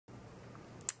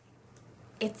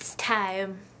It's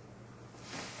time.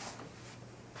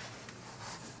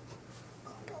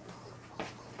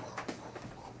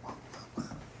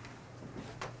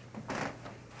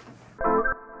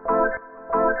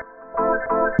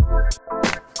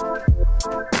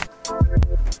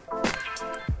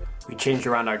 We changed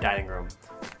around our dining room.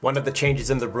 One of the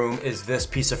changes in the room is this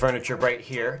piece of furniture right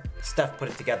here. Steph put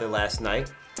it together last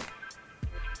night.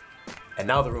 And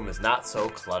now the room is not so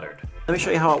cluttered. Let me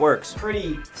show you how it works.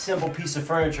 Pretty simple piece of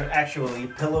furniture actually.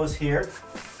 Pillows here.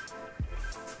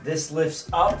 This lifts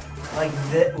up like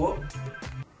this. Whoop.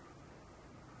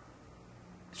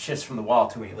 Shifts from the wall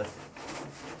too when you lift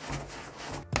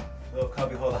it. Little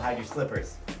cubby hole to hide your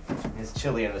slippers. It's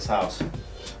chilly in this house.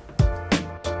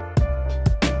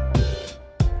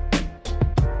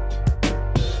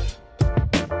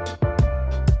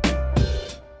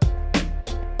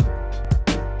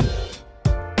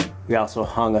 We also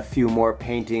hung a few more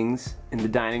paintings in the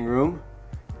dining room.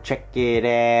 Check it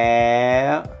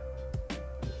out.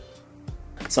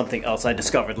 Something else I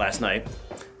discovered last night.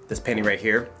 This painting right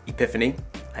here, Epiphany.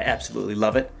 I absolutely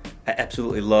love it. I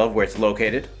absolutely love where it's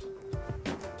located.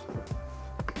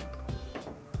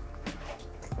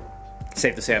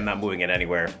 Safe to say I'm not moving it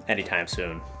anywhere anytime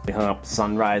soon. We hung up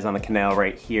sunrise on the canal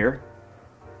right here.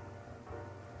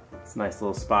 It's a nice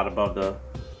little spot above the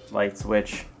light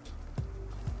switch.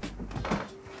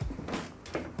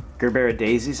 Gerbera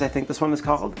Daisies, I think this one is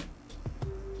called.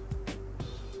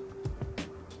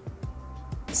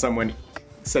 Someone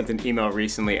sent an email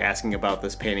recently asking about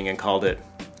this painting and called it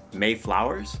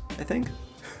Mayflowers, I think.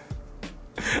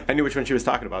 I knew which one she was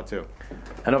talking about too.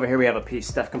 And over here we have a piece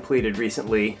Steph completed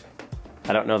recently.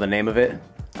 I don't know the name of it.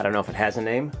 I don't know if it has a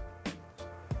name.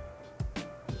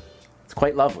 It's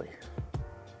quite lovely.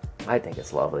 I think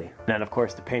it's lovely. And then of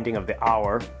course the painting of the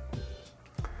hour.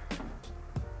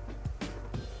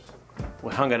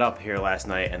 We hung it up here last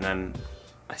night and then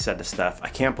I said to Steph, I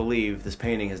can't believe this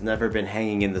painting has never been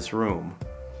hanging in this room.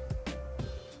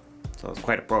 So it's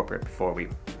quite appropriate before we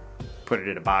put it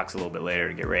in a box a little bit later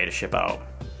to get ready to ship out.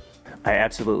 I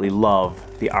absolutely love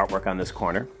the artwork on this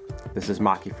corner. This is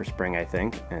Maki for Spring, I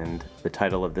think, and the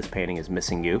title of this painting is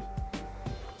Missing You.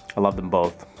 I love them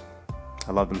both.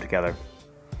 I love them together.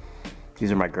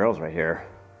 These are my girls right here.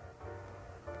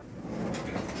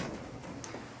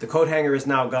 The coat hanger is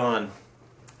now gone.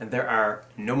 And there are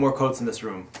no more coats in this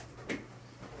room. The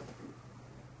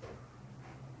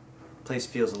place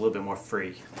feels a little bit more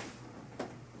free.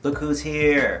 Look who's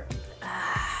here.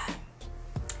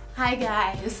 Hi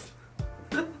guys.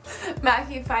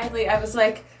 Maki finally, I was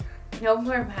like, no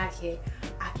more Maki.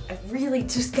 I really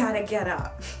just gotta get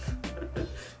up.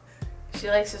 She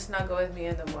likes to snuggle with me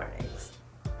in the mornings.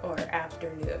 Or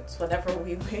afternoons, whenever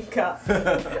we wake up.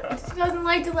 She doesn't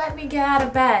like to let me get out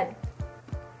of bed.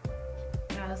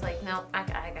 I was like, no, I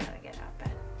gotta get out of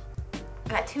bed.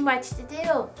 Got too much to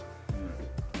do.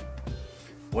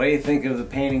 What do you think of the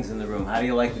paintings in the room? How do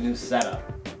you like the new setup?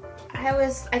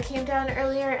 I came down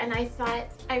earlier and I thought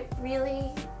I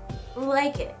really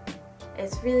like it.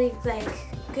 It's really like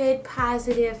good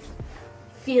positive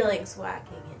feelings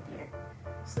walking in here.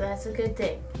 So that's a good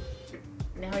thing.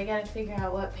 Now we gotta figure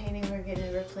out what painting we're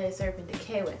gonna replace Urban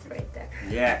Decay with right there.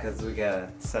 Yeah, because we gotta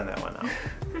send that one out.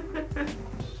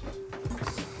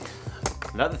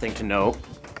 Another thing to note,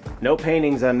 no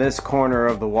paintings on this corner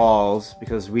of the walls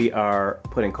because we are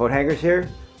putting coat hangers here.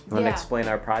 You want to explain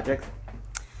our project?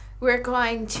 We're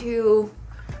going to,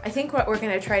 I think what we're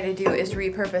going to try to do is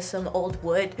repurpose some old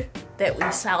wood that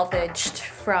we salvaged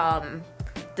from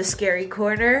the scary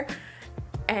corner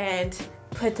and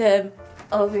put them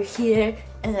over here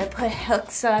and then put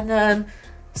hooks on them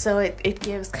so it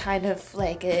gives kind of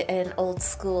like an old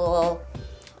school,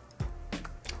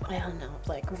 I don't know,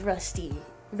 like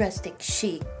rustic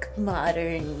chic,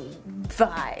 modern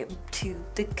vibe to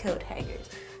the coat hangers.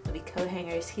 There'll be coat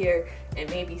hangers here and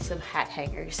maybe some hat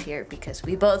hangers here because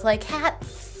we both like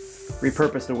hats.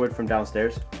 Repurpose the wood from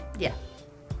downstairs? Yeah.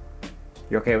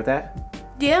 You okay with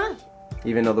that? Yeah.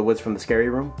 Even though the wood's from the scary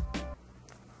room?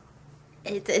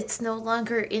 It's no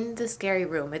longer in the scary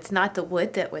room. It's not the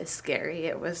wood that was scary.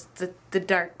 It was the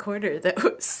dark corner that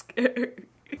was scary.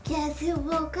 Guess who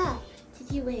woke up?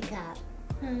 Did you wake up?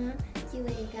 Huh? Did you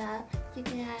wake up? Did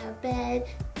you get out of bed?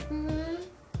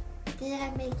 Did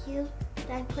I make you?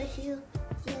 Did I push you?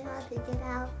 Did you have to get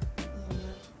out? Yeah.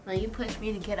 Well, you pushed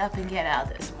me to get up and get out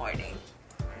this morning.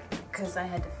 Because I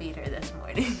had to feed her this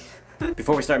morning.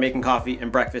 Before we start making coffee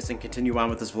and breakfast and continue on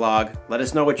with this vlog, let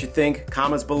us know what you think.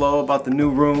 Comments below about the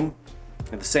new room.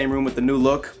 And the same room with the new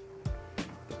look.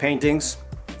 The paintings.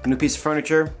 The new piece of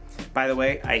furniture. By the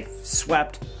way, I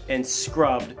swept and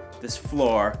scrubbed this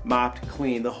floor, mopped,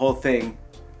 cleaned the whole thing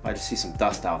I just see some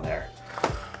dust down there.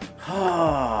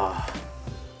 Oh.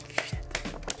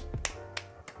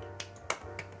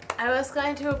 I was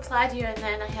going to applaud you and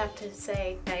then I have to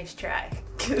say, nice try.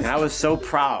 And I was so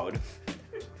proud.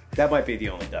 That might be the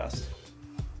only dust.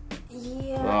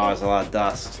 Yeah. Oh, there's a lot of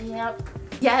dust. Yep.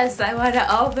 Yes, I want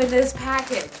to open this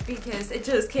package because it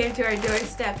just came to our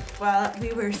doorstep while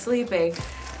we were sleeping.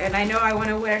 And I know I want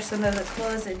to wear some of the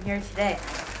clothes in here today.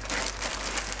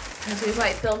 Because we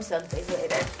might film something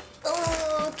later.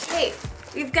 Okay,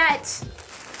 we've got...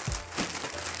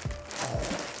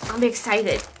 I'm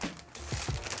excited.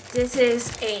 This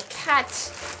is a cat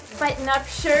button-up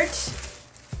shirt.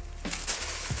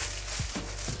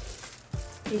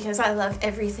 Because I love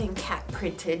everything cat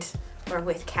printed or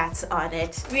with cats on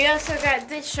it. We also got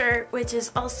this shirt, which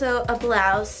is also a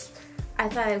blouse. I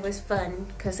thought it was fun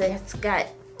because it's got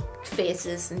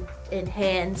faces and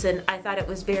hands, and I thought it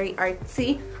was very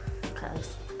artsy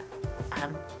because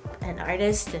I'm an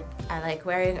artist and I like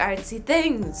wearing artsy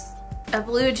things. A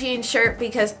blue jean shirt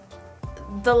because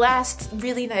the last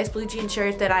really nice blue jean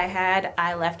shirt that I had,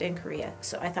 I left in Korea.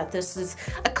 So I thought this is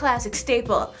a classic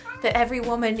staple that every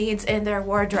woman needs in their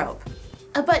wardrobe.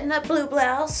 A button-up blue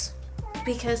blouse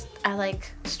because I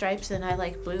like stripes and I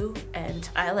like blue and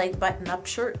I like button-up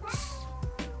shirts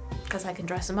because I can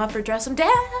dress them up or dress them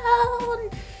down.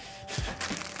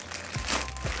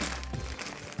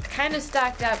 Kind of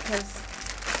stocked up because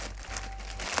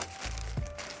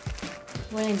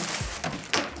when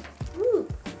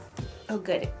oh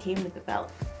good, it came with a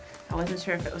belt. I wasn't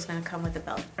sure if it was gonna come with a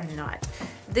belt or not.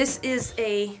 This is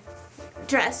a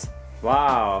dress.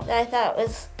 Wow. That I thought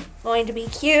was going to be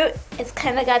cute. It's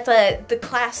kind of got the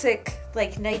classic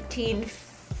like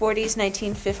 1940s,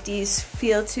 1950s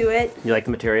feel to it. You like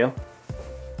the material?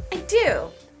 I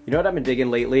do. You know what I've been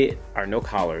digging lately? Are no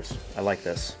collars. I like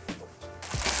this.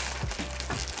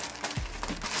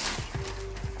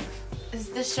 This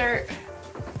is the shirt,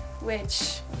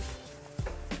 which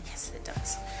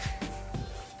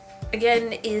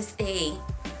again is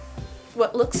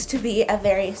what looks to be a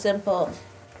very simple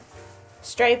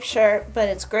striped shirt, but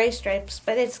it's gray stripes,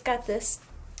 but it's got this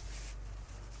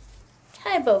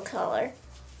tie bow collar,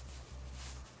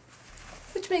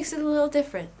 which makes it a little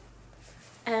different.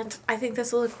 And I think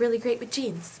this will look really great with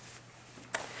jeans.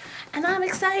 And I'm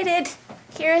excited.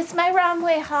 Here is my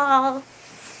runway haul.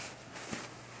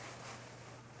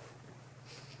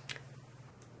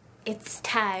 It's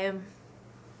time.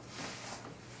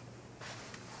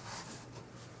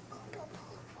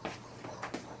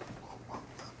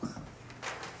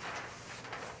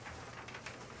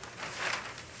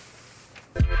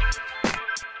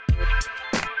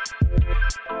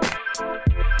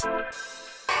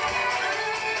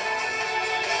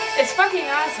 It's fucking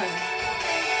awesome.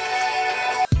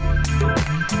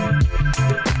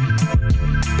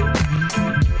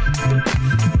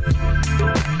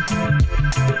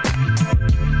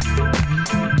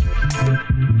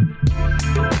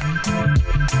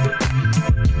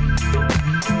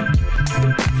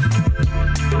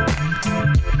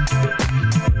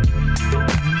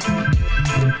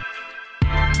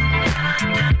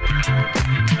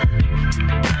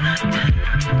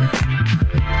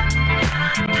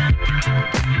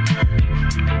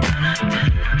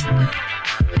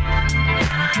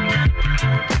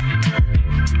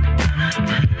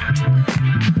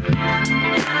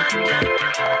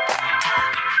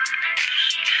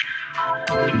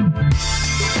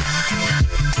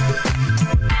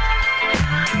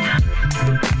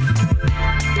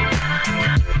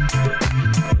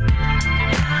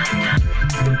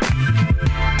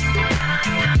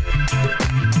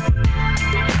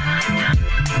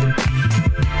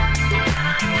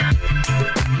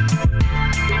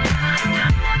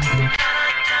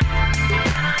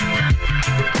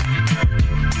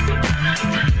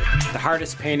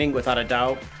 Hardest painting, without a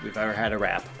doubt, we've ever had a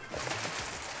wrap.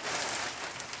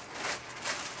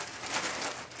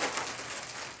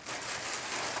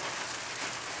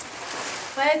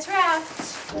 But it's wrapped.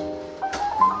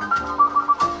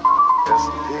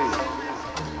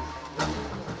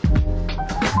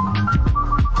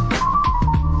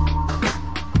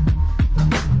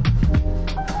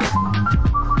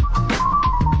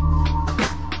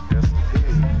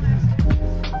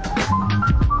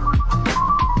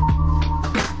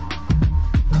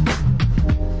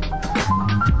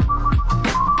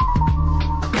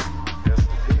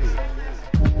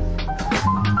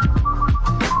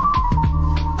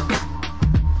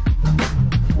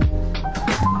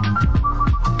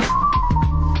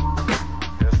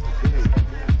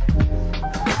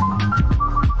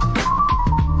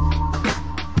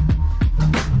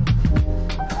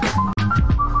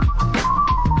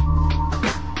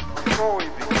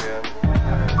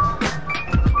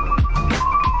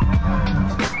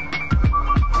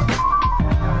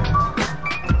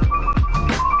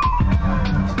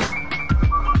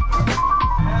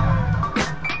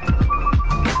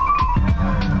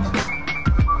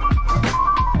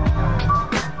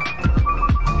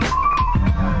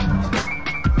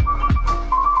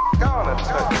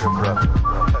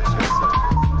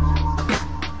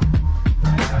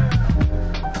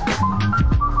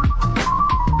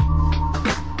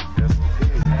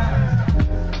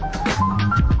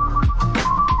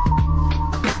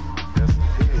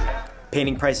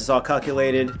 Painting price is all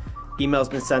calculated. Email's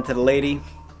been sent to the lady.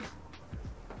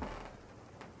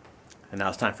 And now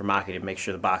it's time for Maki to make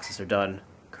sure the boxes are done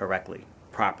correctly,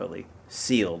 properly,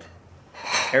 sealed,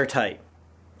 airtight,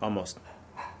 almost.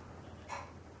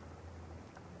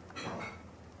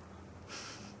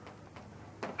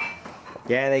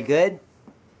 Yeah, they good?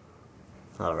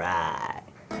 All right.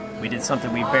 We did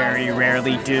something we very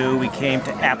rarely do. We came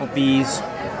to Applebee's.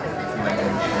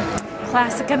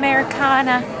 Classic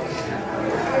Americana.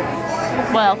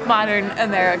 Well, modern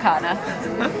Americana.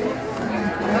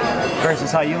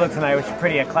 Versus how you look tonight, which is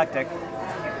pretty eclectic.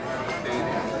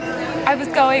 I was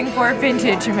going for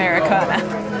vintage Americana.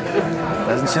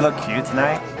 Doesn't she look cute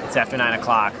tonight? It's after 9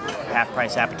 o'clock.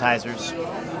 Half-price appetizers.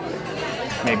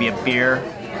 Maybe a beer.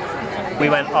 We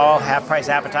went all half-price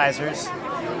appetizers.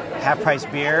 Half-price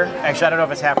beer. Actually, I don't know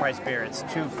if it's half-price beer. It's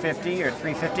 $2.50 or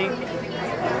 $3.50.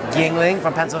 Yingling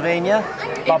from Pennsylvania.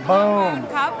 Ba-boom!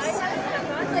 Cups.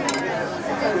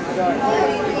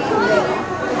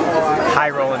 High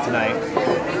rolling tonight.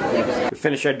 We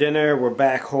finished our dinner. We're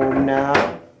back home now.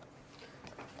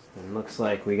 And looks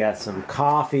like we got some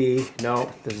coffee. No,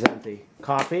 this is empty.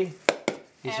 Coffee?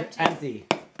 These are empty.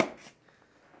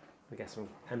 We got some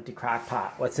empty crock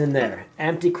pot. What's in there?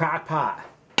 Empty crock pot.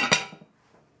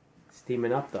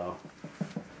 Steaming up though.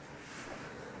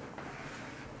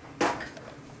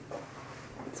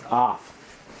 It's off.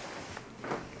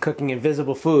 Cooking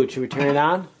invisible food. Should we turn it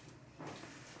on?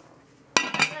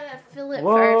 Fill it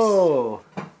Whoa!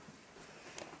 First.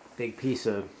 Big piece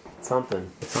of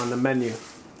something. It's on the menu.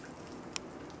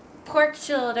 Pork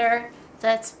shoulder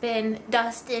that's been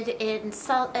dusted in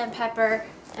salt and pepper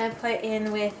and put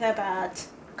in with about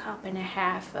a cup and a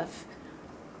half of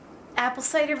apple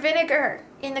cider vinegar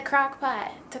in the crock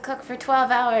pot to cook for 12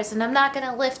 hours. And I'm not going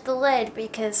to lift the lid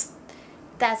because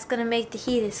that's going to make the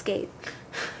heat escape.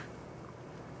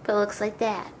 But it looks like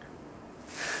that.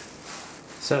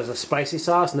 So it's a spicy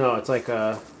sauce? No, it's like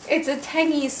a... It's a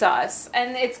tangy sauce,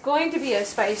 and it's going to be a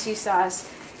spicy sauce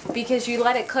because you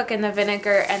let it cook in the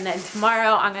vinegar, and then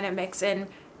tomorrow I'm going to mix in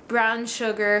brown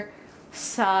sugar,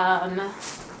 some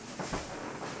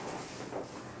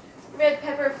red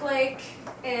pepper flake,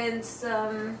 and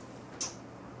some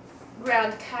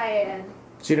ground cayenne.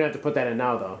 So you don't have to put that in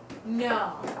now, though?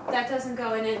 No, that doesn't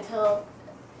go in until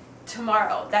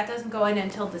tomorrow. That doesn't go in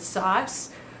until the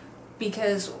sauce.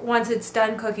 Because once it's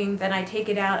done cooking, then I take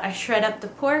it out, I shred up the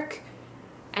pork,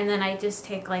 and then I just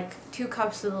take like 2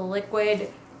 cups of the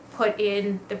liquid, put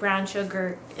in the brown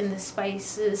sugar and the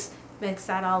spices, mix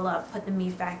that all up, put the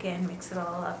meat back in, mix it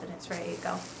all up, and it's ready to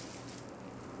go.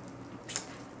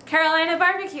 Carolina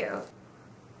barbecue.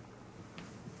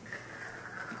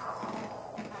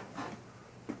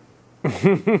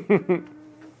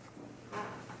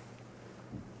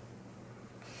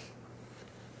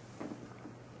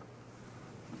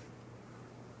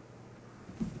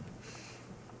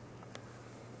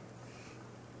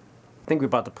 I think we're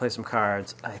about to play some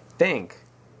cards. I think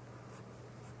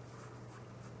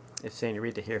if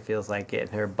Senorita here feels like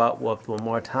getting her butt whooped one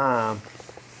more time.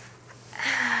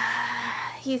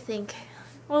 You think?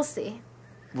 We'll see.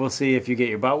 We'll see if you get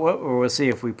your butt whooped, or we'll see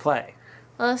if we play.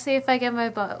 We'll see if I get my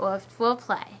butt whooped. We'll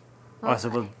play. So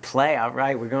we'll play. All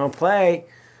right, we're going to play.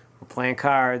 We're playing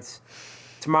cards.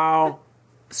 Tomorrow,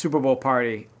 Super Bowl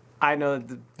party. I know that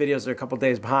the videos are a couple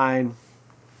days behind.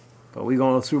 But we're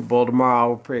going to the Super Bowl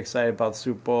tomorrow. We're pretty excited about the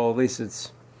Super Bowl. At least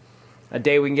it's a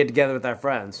day we can get together with our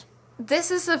friends.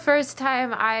 This is the first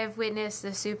time I've witnessed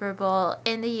the Super Bowl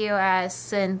in the U.S.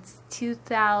 since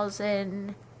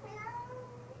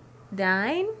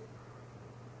 2009?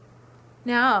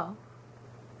 No.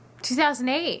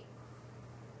 2008.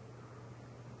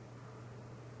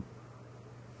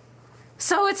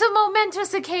 So it's a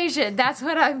momentous occasion. That's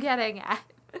what I'm getting at.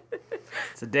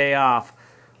 It's a day off.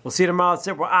 We'll see you tomorrow. That's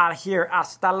it. We're out of here.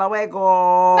 Hasta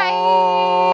luego. Bye.